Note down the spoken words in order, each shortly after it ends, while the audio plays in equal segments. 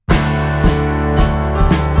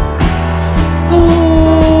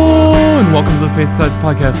the Faith Sides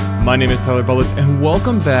Podcast. My name is Tyler Bullets, and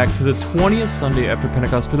welcome back to the 20th Sunday after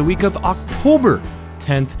Pentecost for the week of October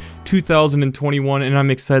 10th, 2021, and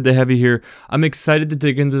I'm excited to have you here. I'm excited to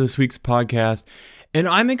dig into this week's podcast, and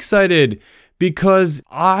I'm excited because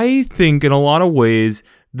I think in a lot of ways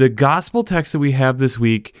the gospel text that we have this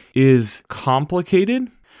week is complicated.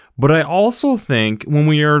 But I also think when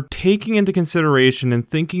we are taking into consideration and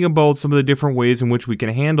thinking about some of the different ways in which we can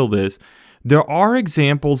handle this, there are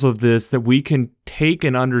examples of this that we can take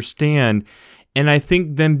and understand, and I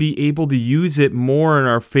think then be able to use it more in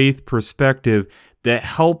our faith perspective that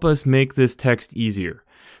help us make this text easier.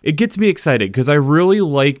 It gets me excited because I really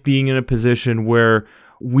like being in a position where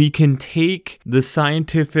we can take the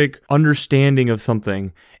scientific understanding of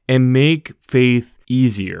something and make faith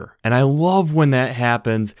easier. And I love when that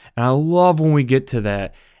happens, and I love when we get to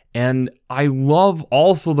that. And I love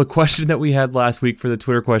also the question that we had last week for the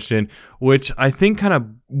Twitter question, which I think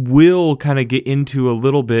will get into a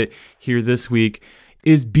little bit here this week.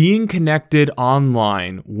 Is being connected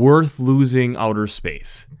online worth losing outer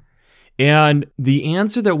space? And the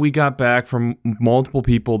answer that we got back from multiple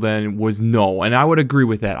people then was no. And I would agree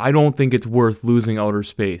with that. I don't think it's worth losing outer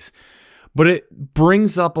space. But it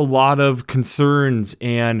brings up a lot of concerns,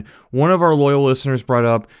 and one of our loyal listeners brought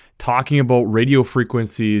up talking about radio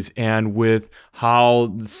frequencies and with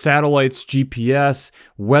how satellites, GPS,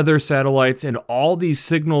 weather satellites, and all these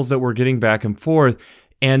signals that we're getting back and forth,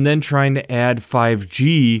 and then trying to add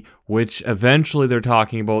 5G, which eventually they're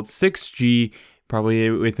talking about 6G, probably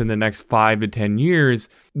within the next 5 to 10 years,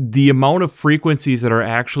 the amount of frequencies that are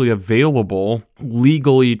actually available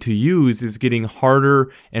legally to use is getting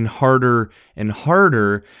harder and harder and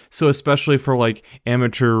harder. So especially for like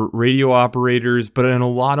amateur radio operators, but in a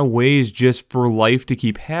lot of ways just for life to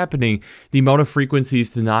keep happening, the amount of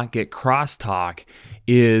frequencies to not get crosstalk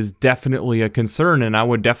is definitely a concern. And I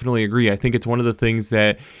would definitely agree. I think it's one of the things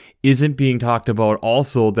that isn't being talked about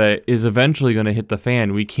also that is eventually going to hit the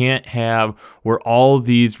fan. We can't have where all of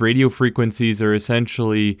these radio frequencies are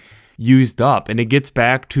essentially used up. And it gets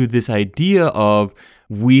back to this idea of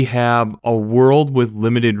we have a world with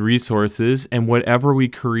limited resources, and whatever we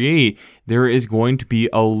create, there is going to be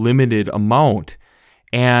a limited amount.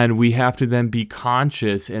 And we have to then be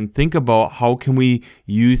conscious and think about how can we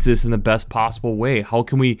use this in the best possible way? How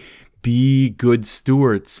can we be good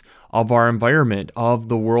stewards of our environment, of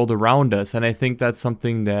the world around us? And I think that's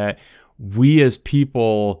something that we as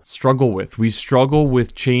people struggle with. We struggle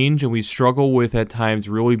with change, and we struggle with at times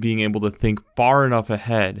really being able to think far enough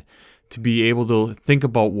ahead to be able to think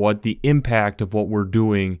about what the impact of what we're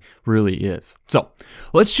doing really is. So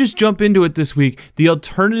let's just jump into it this week. The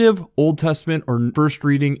alternative Old Testament or first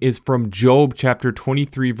reading is from Job chapter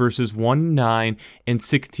 23, verses 1, 9, and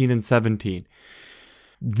 16 and 17.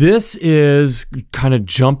 This is kind of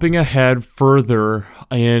jumping ahead further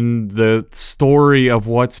in the story of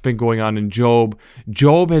what's been going on in Job.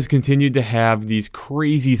 Job has continued to have these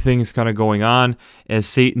crazy things kind of going on as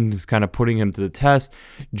Satan is kind of putting him to the test.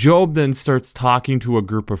 Job then starts talking to a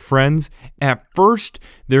group of friends. At first,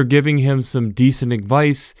 they're giving him some decent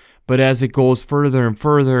advice, but as it goes further and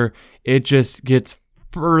further, it just gets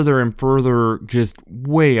further and further just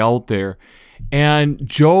way out there. And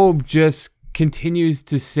Job just continues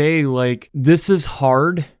to say, like, this is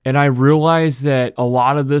hard, and I realize that a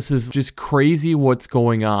lot of this is just crazy what's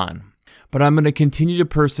going on. But I'm going to continue to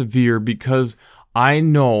persevere because I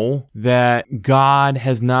know that God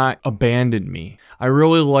has not abandoned me. I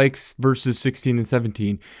really like verses 16 and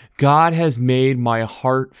 17. God has made my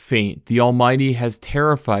heart faint. The Almighty has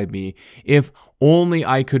terrified me. If only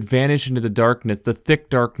I could vanish into the darkness, the thick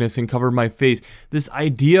darkness, and cover my face. This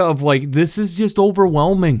idea of like, this is just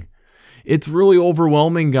overwhelming. It's really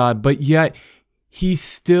overwhelming, God, but yet he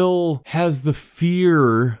still has the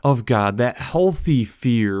fear of God, that healthy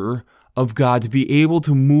fear of God to be able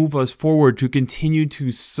to move us forward to continue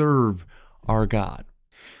to serve our God.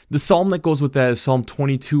 The psalm that goes with that is Psalm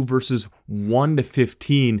 22, verses 1 to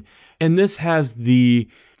 15, and this has the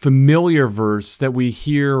familiar verse that we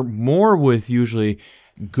hear more with usually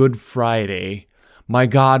Good Friday. My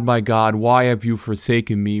God, why have you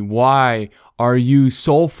forsaken me? Why are you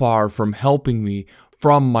so far from helping me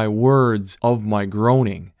from my words of my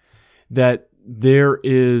groaning? That there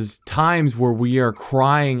is times where we are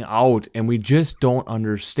crying out and we just don't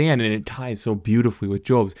understand, and it ties so beautifully with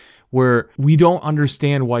Job's, where we don't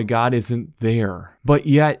understand why God isn't there. But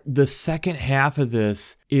yet the second half of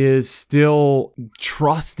this is still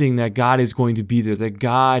trusting that God is going to be there, that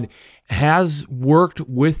God has worked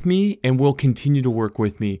with me and will continue to work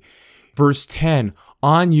with me. Verse 10,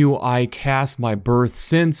 On you I cast my birth.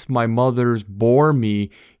 Since my mothers bore me,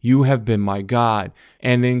 you have been my God.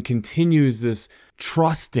 And then continues this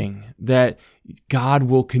trusting that God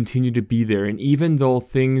will continue to be there. And even though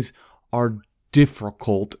things are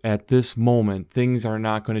difficult at this moment, things are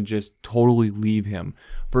not going to just totally leave him.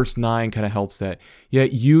 Verse 9 kind of helps that.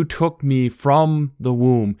 Yet you took me from the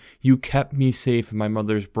womb. You kept me safe in my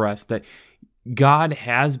mother's breast. That God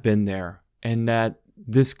has been there, and that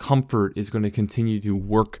this comfort is going to continue to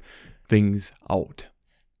work things out.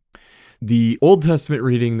 The Old Testament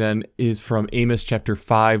reading then is from Amos chapter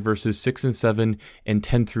 5, verses 6 and 7 and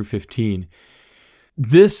 10 through 15.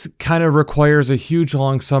 This kind of requires a huge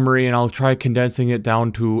long summary, and I'll try condensing it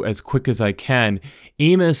down to as quick as I can.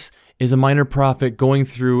 Amos is a minor prophet going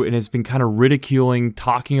through and has been kind of ridiculing,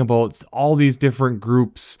 talking about all these different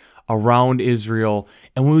groups around Israel.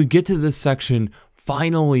 And when we get to this section,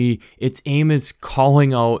 finally, it's Amos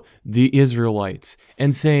calling out the Israelites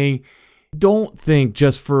and saying, don't think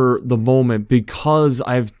just for the moment, because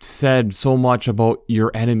I've said so much about your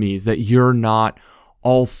enemies, that you're not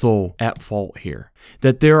also at fault here.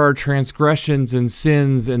 That there are transgressions and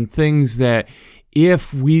sins and things that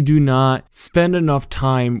if we do not spend enough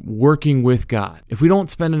time working with God, if we don't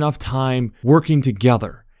spend enough time working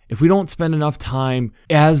together, if we don't spend enough time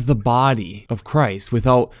as the body of Christ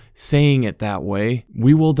without saying it that way,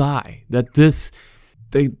 we will die. That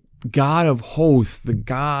the God of hosts, the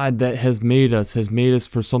God that has made us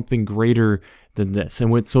for something greater than this.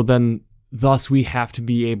 And thus we have to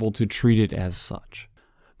be able to treat it as such.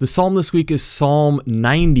 The psalm this week is Psalm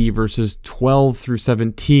 90, verses 12 through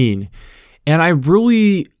 17. And I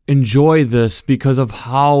really enjoy this because of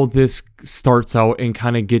how this starts out and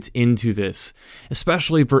kind of gets into this,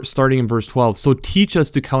 especially starting in verse 12. So teach us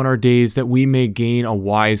to count our days that we may gain a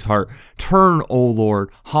wise heart. Turn, O Lord,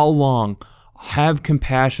 how long? Have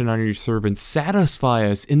compassion on your servants. Satisfy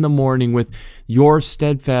us in the morning with your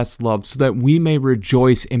steadfast love so that we may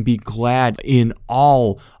rejoice and be glad in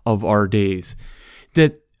all of our days.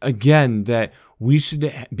 That we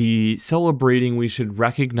should be celebrating, we should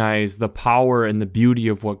recognize the power and the beauty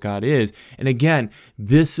of what God is. And again,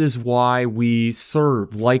 this is why we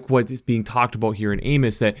serve, like what is being talked about here in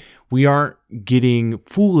Amos, that we aren't getting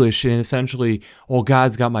foolish and essentially, oh,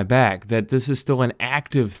 God's got my back. That this is still an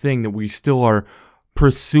active thing, that we still are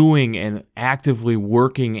pursuing and actively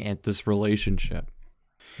working at this relationship.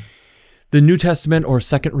 The New Testament or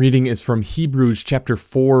second reading is from Hebrews chapter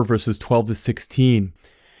 4, verses 12 to 16.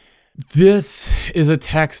 This is a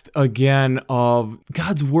text, again, of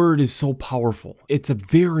God's word is so powerful. It's a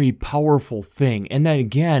very powerful thing. And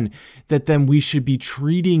that then we should be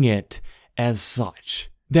treating it as such.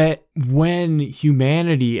 That when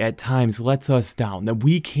humanity at times lets us down, that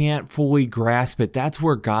we can't fully grasp it, that's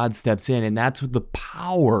where God steps in. And that's the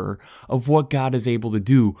power of what God is able to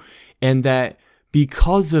do. And that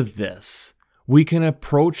because of this, we can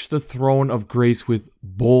approach the throne of grace with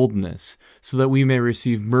boldness so that we may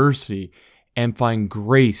receive mercy and find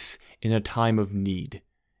grace in a time of need.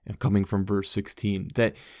 And coming from verse 16,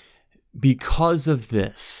 that because of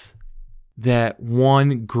this, that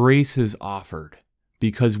one, grace is offered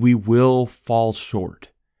because we will fall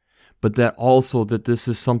short, but that also that this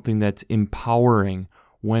is something that's empowering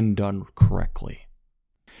when done correctly.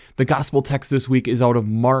 The gospel text this week is out of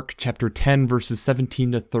Mark chapter 10, verses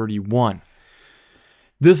 17 to 31.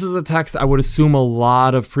 This is a text I would assume a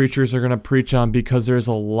lot of preachers are going to preach on because there's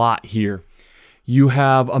a lot here. You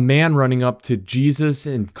have a man running up to Jesus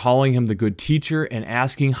and calling him the good teacher and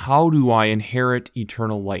asking, how do I inherit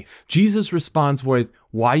eternal life? Jesus responds with,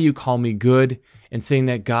 why do you call me good? And saying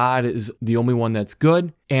that God is the only one that's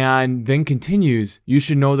good. And then continues, you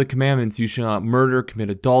should know the commandments. You should not murder,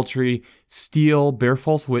 commit adultery, steal, bear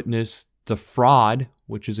false witness, defraud,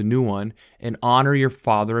 which is a new one, and honor your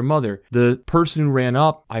father and mother. The person who ran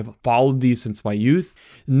up, I've followed these since my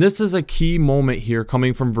youth. And this is a key moment here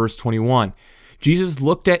coming from verse 21. Jesus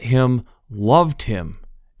looked at him, loved him,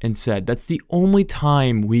 and said, that's the only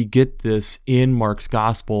time we get this in Mark's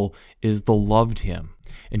gospel is the loved him.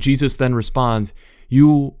 And Jesus then responds,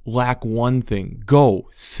 you lack one thing. Go,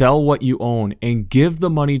 sell what you own and give the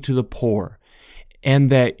money to the poor, and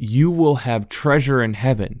that you will have treasure in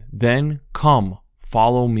heaven. Then come,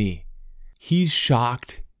 follow me. He's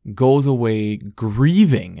shocked, goes away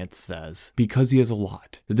grieving, it says, because he has a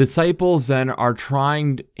lot. The disciples then are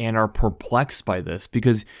trying and are perplexed by this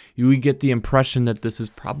because you get the impression that this is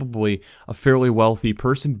probably a fairly wealthy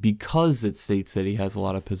person because it states that he has a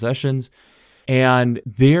lot of possessions. And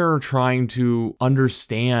they're trying to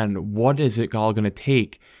understand what is it all going to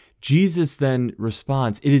take Jesus then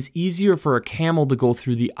responds, "It is easier for a camel to go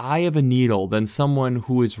through the eye of a needle than someone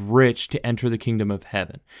who is rich to enter the kingdom of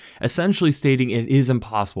heaven." Essentially stating it is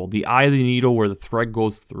impossible. The eye of the needle where the thread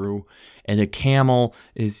goes through, and a camel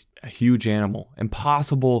is a huge animal.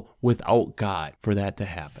 Impossible without God for that to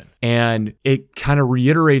happen. And it kind of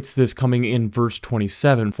reiterates this coming in verse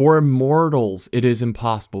 27. "For mortals it is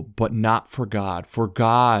impossible, but not for God. For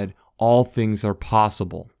God all things are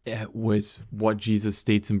possible." It was what Jesus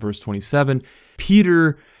states in verse 27.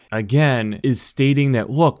 Peter, again, is stating that,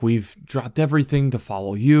 look, we've dropped everything to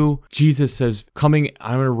follow you. Jesus says, I'm going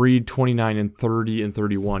to read 29 and 30 and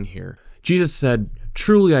 31 here. Jesus said,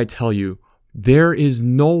 "Truly I tell you, there is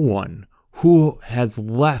no one who has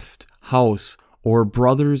left house or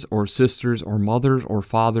brothers or sisters or mothers or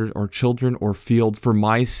fathers or children or fields for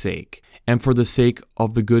my sake and for the sake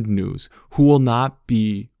of the good news, who will not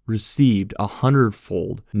be received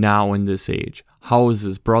 100-fold now in this age,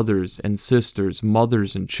 houses, brothers and sisters,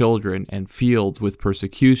 mothers and children, and fields with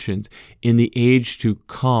persecutions, in the age to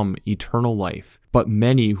come eternal life. But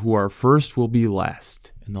many who are first will be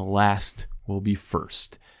last, and the last will be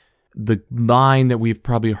first." The line that we've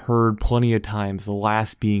probably heard plenty of times, the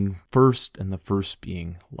last being first and the first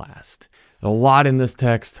being last. A lot in this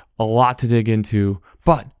text, a lot to dig into.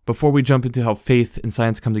 But before we jump into how faith and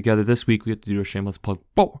science come together this week, we have to do a shameless plug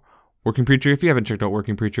for Working Preacher. If you haven't checked out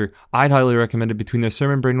Working Preacher, I'd highly recommend it. Between their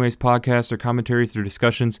Sermon Brainwaves podcast, their commentaries, their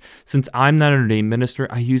discussions, since I'm not an ordained minister,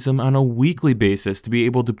 I use them on a weekly basis to be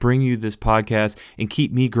able to bring you this podcast and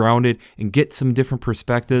keep me grounded and get some different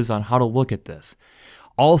perspectives on how to look at this.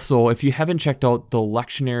 Also, if you haven't checked out the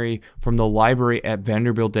lectionary from the library at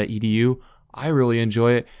vanderbilt.edu, I really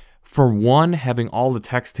enjoy it. For one, having all the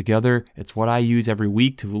text together, it's what I use every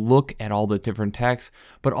week to look at all the different texts,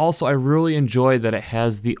 but also I really enjoy that it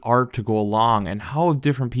has the art to go along and how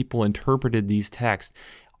different people interpreted these texts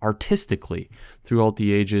artistically throughout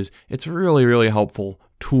the ages. It's really, really helpful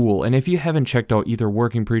tool. And if you haven't checked out either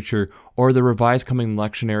Working Preacher or the Revised Coming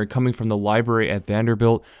Lectionary coming from the library at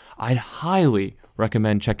Vanderbilt, I'd highly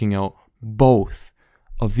recommend checking out both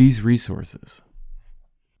of these resources.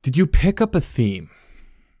 Did you pick up a theme?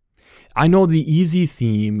 I know the easy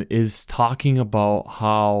theme is talking about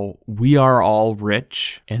how we are all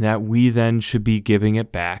rich and that we then should be giving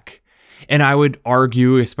it back. And I would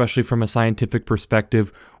argue, especially from a scientific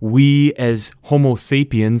perspective, we as Homo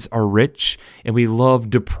sapiens are rich and we love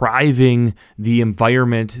depriving the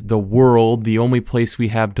environment, the world, the only place we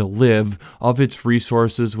have to live, of its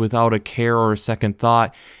resources without a care or a second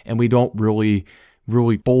thought. And we don't really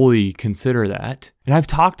fully consider that. And I've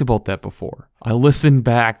talked about that before. I listened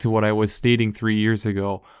back to what I was stating 3 years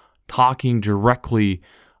ago, talking directly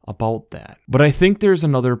about that. But I think there's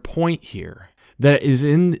another point here that is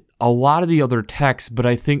in a lot of the other texts, but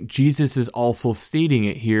I think Jesus is also stating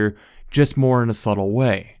it here just more in a subtle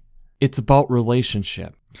way. It's about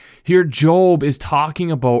relationship. Here, Job is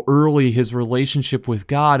talking about early his relationship with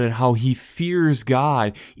God and how he fears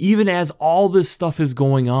God, even as all this stuff is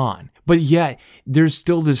going on. But yet, there's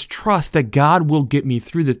still this trust that God will get me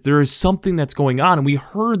through this. There is something that's going on, and we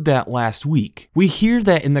heard that last week. We hear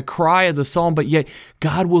that in the cry of the psalm, but yet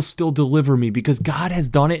God will still deliver me because God has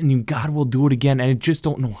done it and God will do it again, and I just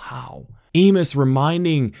don't know how. Amos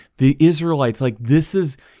reminding the Israelites,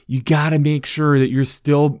 you gotta make sure that you're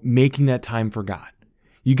still making that time for God.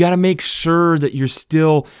 You got to make sure that you're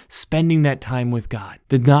still spending that time with God.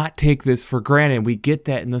 Do not take this for granted. We get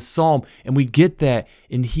that in the Psalm and we get that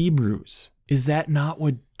in Hebrews. Is that not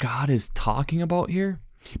what God is talking about here?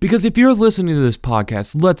 Because if you're listening to this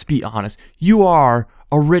podcast, let's be honest, you are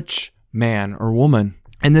a rich man or woman.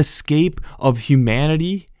 And the scape of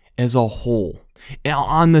humanity as a whole,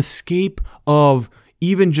 on the scape of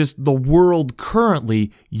even just the world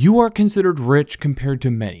currently, you are considered rich compared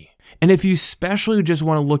to many. And if you especially just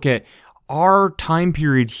want to look at our time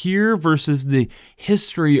period here versus the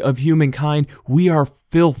history of humankind, we are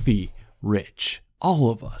filthy rich. All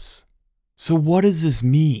of us. So what does this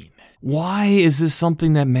mean? Why is this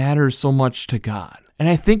something that matters so much to God? And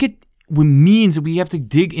I think it means that we have to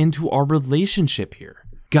dig into our relationship here.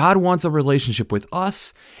 God wants a relationship with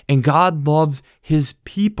us, and God loves his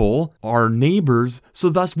people, our neighbors, so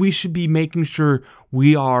thus we should be making sure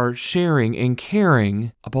we are sharing and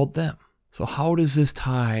caring about them. So how does this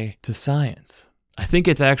tie to science? I think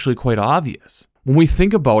it's actually quite obvious. When we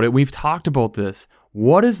think about it, we've talked about this.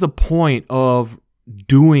 What is the point of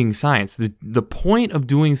doing science? The point of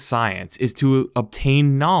doing science is to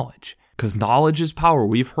obtain knowledge. Because knowledge is power.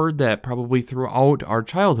 We've heard that probably throughout our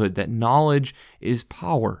childhood, that knowledge is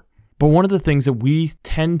power. But one of the things that we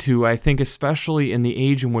tend to, I think, especially in the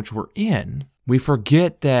age in which we're in, we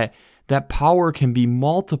forget that that power can be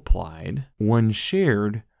multiplied when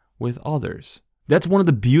shared with others. That's one of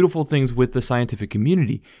the beautiful things with the scientific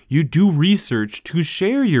community. You do research to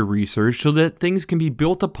share your research so that things can be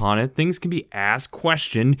built upon it, things can be asked,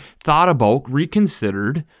 questioned, thought about,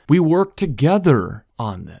 reconsidered. We work together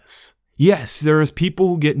on this. Yes, there's people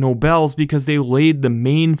who get Nobels because they laid the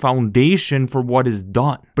main foundation for what is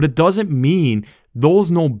done. But it doesn't mean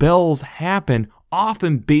those Nobels happen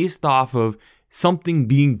often based off of something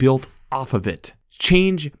being built off of it.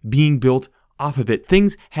 Change being built off of it.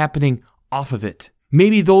 Things happening off of it.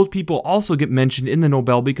 Maybe those people also get mentioned in the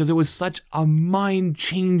Nobel because it was such a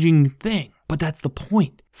mind-changing thing. But that's the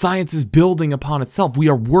point. Science is building upon itself. We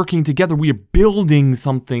are working together. We are building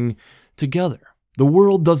something together. The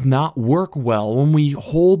world does not work well when we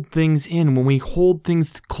hold things in, when we hold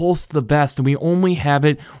things close to the vest and we only have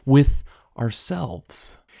it with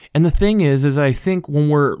ourselves. And the thing is I think when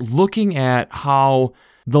we're looking at how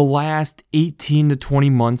the last 18 to 20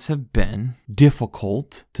 months have been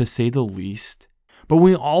difficult, to say the least, but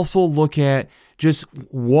we also look at just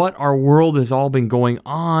what our world has all been going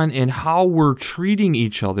on and how we're treating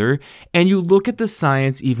each other, and you look at the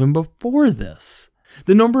science even before this.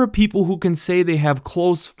 The number of people who can say they have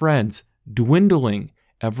close friends dwindling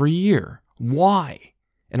every year. Why?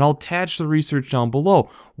 And I'll attach the research down below.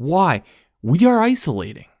 Why? We are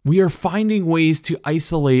isolating. We are finding ways to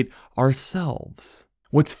isolate ourselves.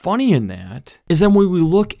 What's funny in that is that when we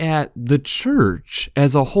look at the church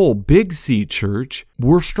as a whole, Big C church,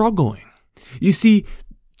 we're struggling. You see,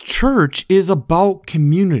 church is about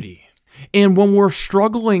community. And when we're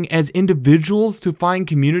struggling as individuals to find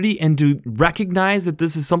community and to recognize that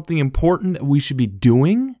this is something important that we should be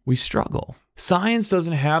doing, we struggle. Science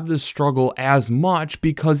doesn't have this struggle as much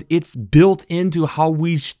because it's built into how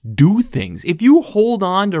we do things. If you hold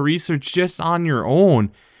on to research just on your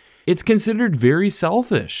own, it's considered very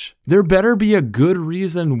selfish. There better be a good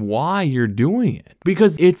reason why you're doing it.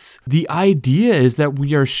 Because the idea is that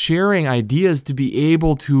we are sharing ideas to be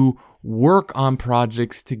able to work on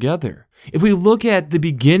projects together. If we look at the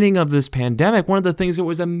beginning of this pandemic, one of the things that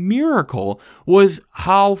was a miracle was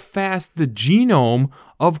how fast the genome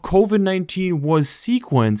of COVID-19 was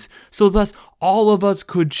sequenced. So thus, all of us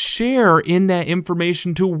could share in that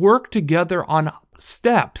information to work together on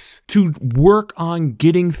steps to work on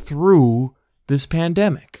getting through this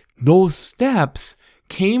pandemic. Those steps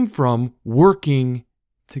came from working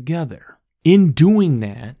together. In doing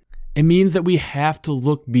that, it means that we have to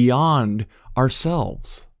look beyond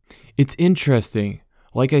ourselves. It's interesting,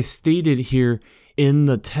 like I stated here in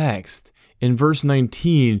the text, in verse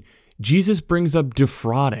 19, Jesus brings up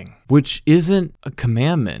defrauding, which isn't a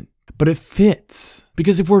commandment, but it fits.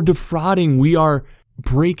 Because if we're defrauding, we are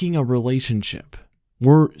breaking a relationship.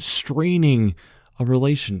 We're straining a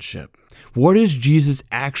relationship. What is Jesus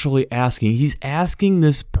actually asking? He's asking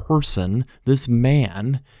this person, this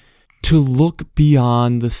man, to look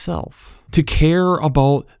beyond the self, to care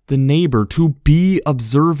about the neighbor, to be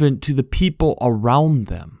observant to the people around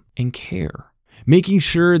them and care. Making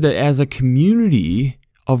sure that as a community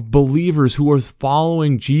of believers who are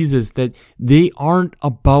following Jesus, that they aren't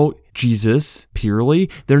about Jesus purely.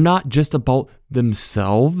 They're not just about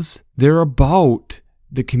themselves.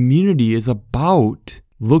 The community is about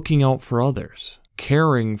looking out for others,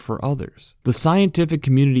 caring for others. The scientific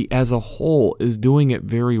community as a whole is doing it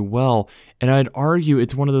very well, and I'd argue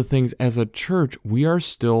it's one of the things as a church we are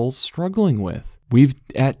still struggling with. We've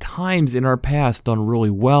at times in our past done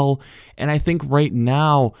really well, and I think right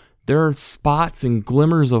now there are spots and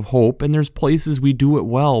glimmers of hope, and there's places we do it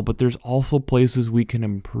well, but there's also places we can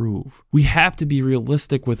improve. We have to be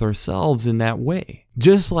realistic with ourselves in that way.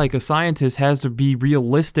 Just like a scientist has to be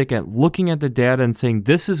realistic at looking at the data and saying,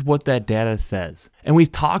 this is what that data says. And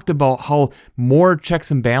we've talked about how more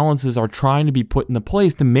checks and balances are trying to be put into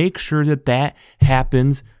place to make sure that that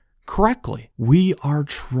happens correctly. We are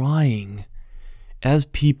trying as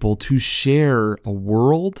people to share a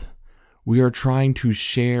world. We are trying to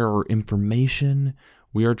share information.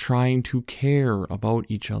 We are trying to care about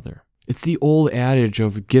each other. It's the old adage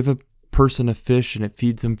of give a person a fish and it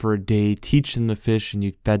feeds them for a day, teach them to fish and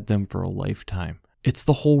you fed them for a lifetime. It's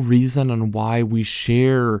the whole reason on why we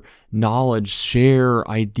share knowledge, share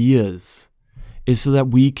ideas, is so that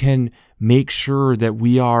we can make sure that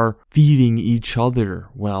we are feeding each other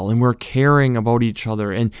well and we're caring about each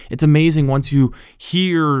other. And it's amazing once you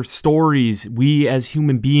hear stories, we as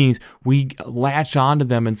human beings, we latch onto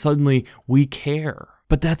them and suddenly we care.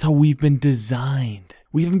 But that's how we've been designed.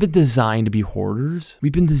 We haven't been designed to be hoarders.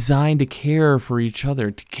 We've been designed to care for each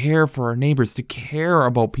other, to care for our neighbors, to care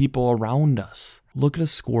about people around us. Look at a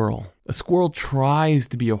squirrel. A squirrel tries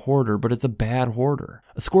to be a hoarder, but it's a bad hoarder.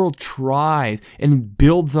 A squirrel tries and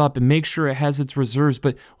builds up and makes sure it has its reserves,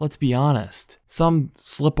 but let's be honest. Some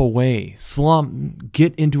slip away,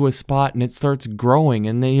 get into a spot and it starts growing,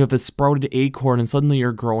 and then you have a sprouted acorn and suddenly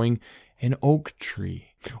you're growing an oak tree.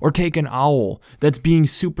 Or take an owl that's being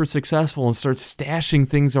super successful and starts stashing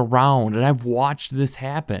things around, and I've watched this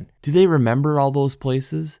happen. Do they remember all those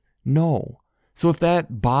places? No. So if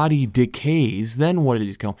that body decays, then what does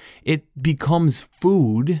it become? It becomes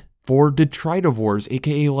food for detritivores,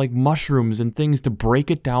 aka like mushrooms and things, to break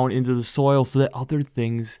it down into the soil so that other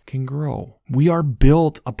things can grow. We are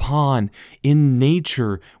built upon, in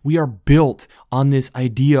nature, we are built on this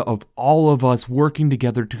idea of all of us working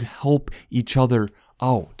together to help each other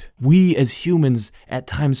out. We as humans at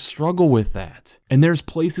times struggle with that. And there's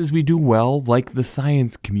places we do well, like the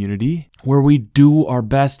science community, where we do our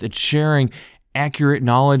best at sharing accurate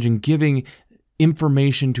knowledge and giving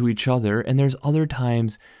information to each other, and there's other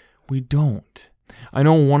times we don't. I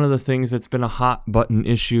know one of the things that's been a hot button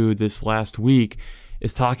issue this last week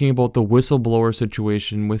is talking about the whistleblower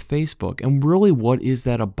situation with Facebook, and really what is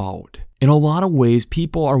that about? In a lot of ways,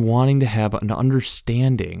 people are wanting to have an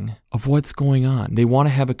understanding of what's going on. They want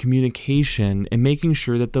to have a communication and making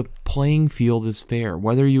sure that the playing field is fair,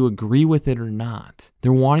 whether you agree with it or not.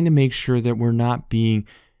 They're wanting to make sure that we're not being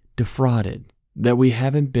defrauded, that we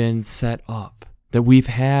haven't been set up, that we've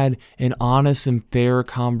had an honest and fair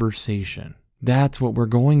conversation. That's what we're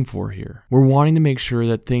going for here. We're wanting to make sure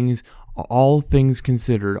that all things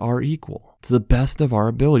considered, are equal to the best of our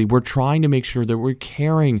ability. We're trying to make sure that we're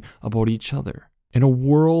caring about each other in a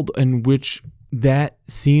world in which that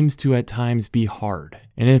seems to at times be hard.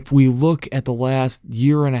 And if we look at the last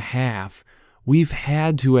year and a half, we've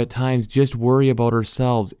had to at times just worry about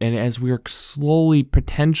ourselves. And as we are slowly,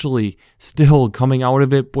 potentially still coming out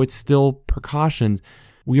of it, but still precautions,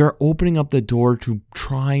 we are opening up the door to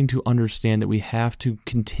trying to understand that we have to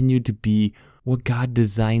continue to be what God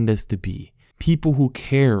designed us to be. People who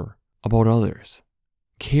care about others,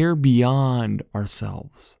 care beyond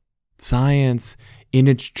ourselves. Science, in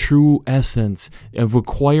its true essence of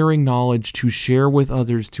acquiring knowledge to share with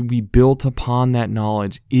others, to be built upon that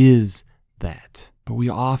knowledge, is that. But we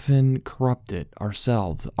often corrupt it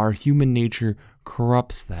ourselves. Our human nature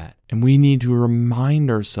corrupts that. And we need to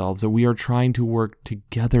remind ourselves that we are trying to work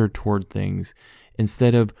together toward things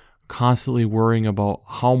instead of constantly worrying about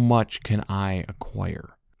how much can I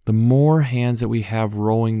acquire. The more hands that we have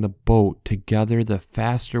rowing the boat together, the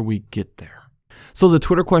faster we get there. So the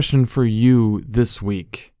Twitter question for you this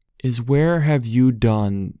week is, where have you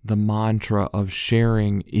done the mantra of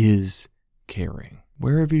sharing is caring?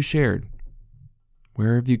 Where have you shared?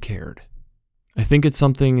 Where have you cared? I think it's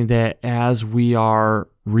something that as we are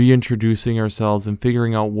reintroducing ourselves and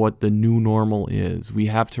figuring out what the new normal is, we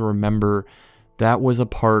have to remember that was a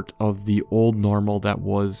part of the old normal that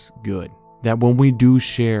was good. That when we do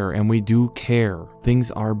share and we do care, things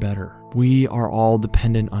are better. We are all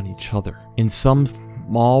dependent on each other. In some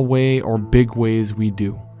small way or big ways we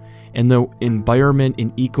do. And the environment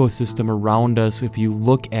and ecosystem around us, if you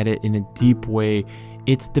look at it in a deep way,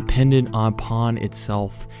 it's dependent upon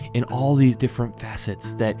itself in all these different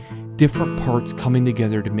facets, that different parts coming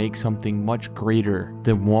together to make something much greater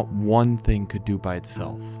than what one thing could do by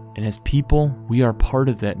itself. And as people, we are part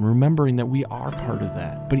of that, and remembering that we are part of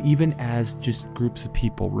that. But even as just groups of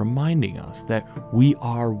people, reminding us that we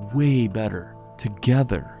are way better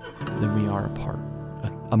together than we are apart.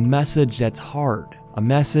 A message that's hard, a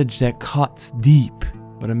message that cuts deep,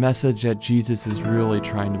 but a message that Jesus is really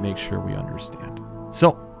trying to make sure we understand.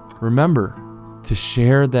 So, remember to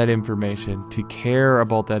share that information, to care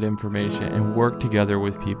about that information, and work together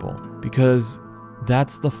with people. Because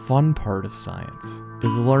that's the fun part of science,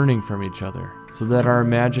 is learning from each other, so that our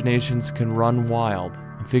imaginations can run wild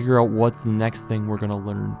and figure out what's the next thing we're going to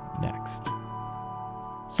learn next.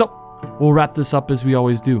 So, we'll wrap this up as we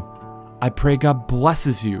always do. I pray God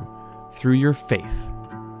blesses you through your faith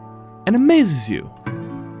and amazes you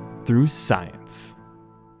through science.